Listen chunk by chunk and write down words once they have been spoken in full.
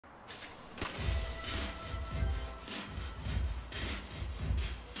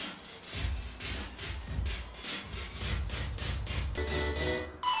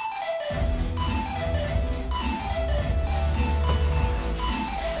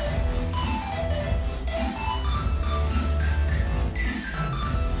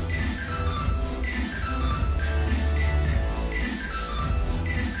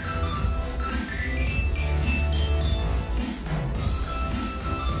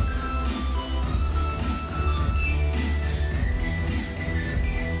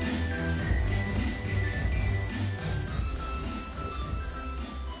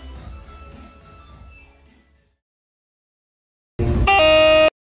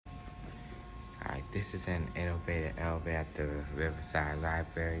This is an innovative elevator at the Riverside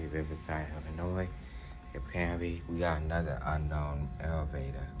Library, Riverside, Illinois. Apparently, we got another unknown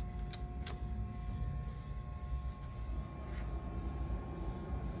elevator.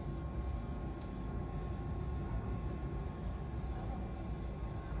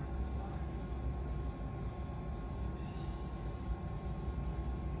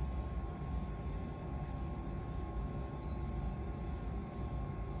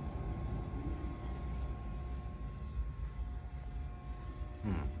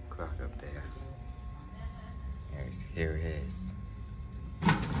 Clock up there. Here it is.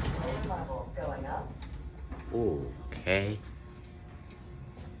 Level going up. Okay.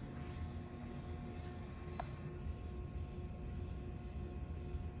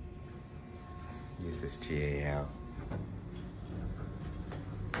 Use this GAL.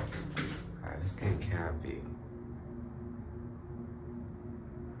 Alright, let's get cab view.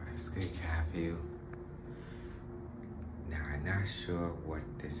 Now, I'm not sure what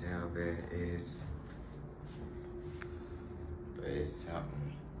this elevator is, but it's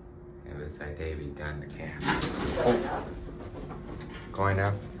something. It looks like they redone the cab. Oh. Going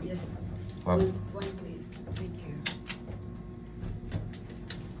up? Yes. Well, One, please. Thank you.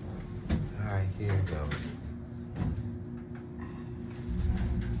 alright, here we go.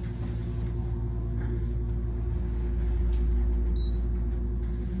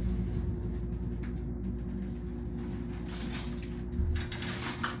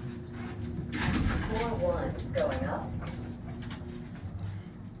 Going up.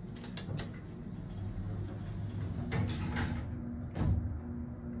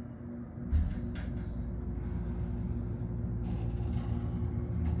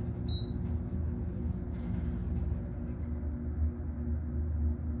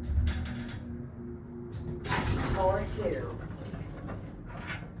 Floor 2.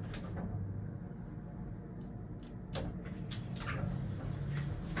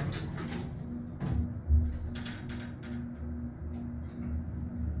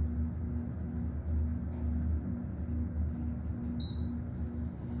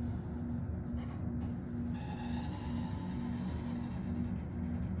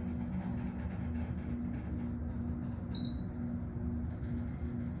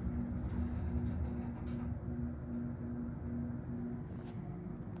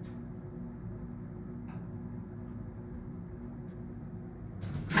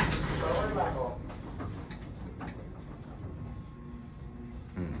 Level.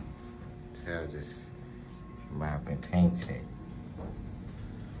 Tell this might have been painted.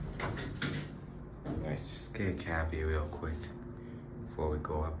 Let's just get a cab view real quick before we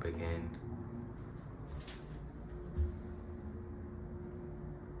go up again.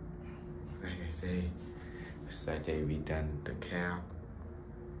 Like I say, it's like they redone the cab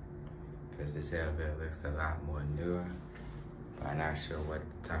because this elevator looks a lot more newer. But I'm not sure what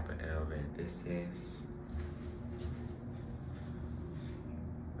type of elevator this is.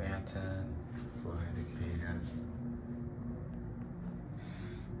 Lantern for indicator.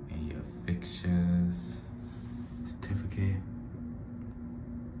 And your fixtures, certificate.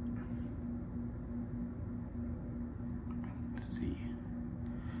 Let's see.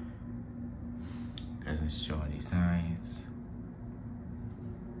 Doesn't show any signs.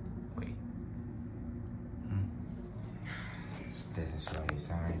 Wait. Doesn't show any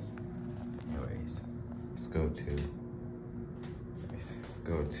signs. Anyways, let's go to.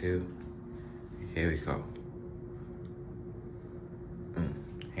 Here we go.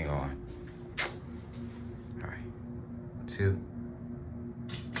 Hang on. All right, 2.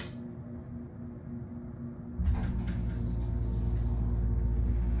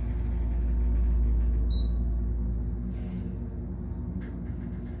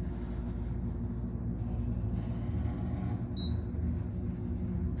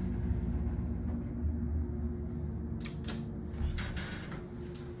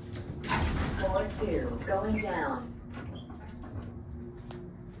 Floor 2, going down.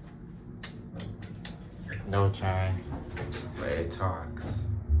 No chime, but it talks.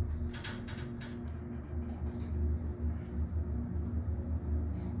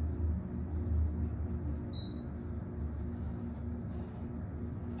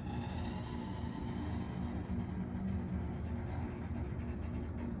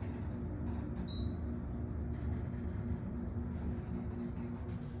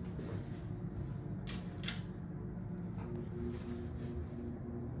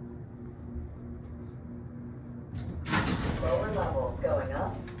 Lower level going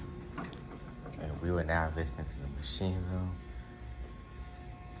up. And we will now listen to the machine room.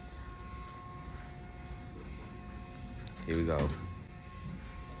 Here we go.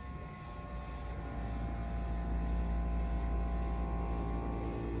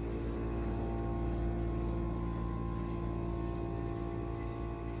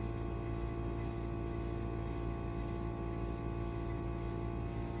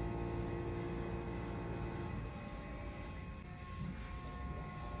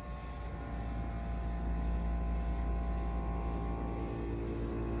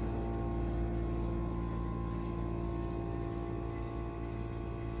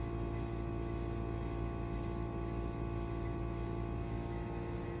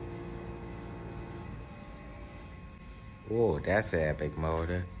 Oh, that's an epic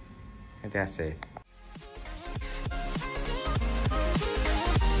motor. And that's it.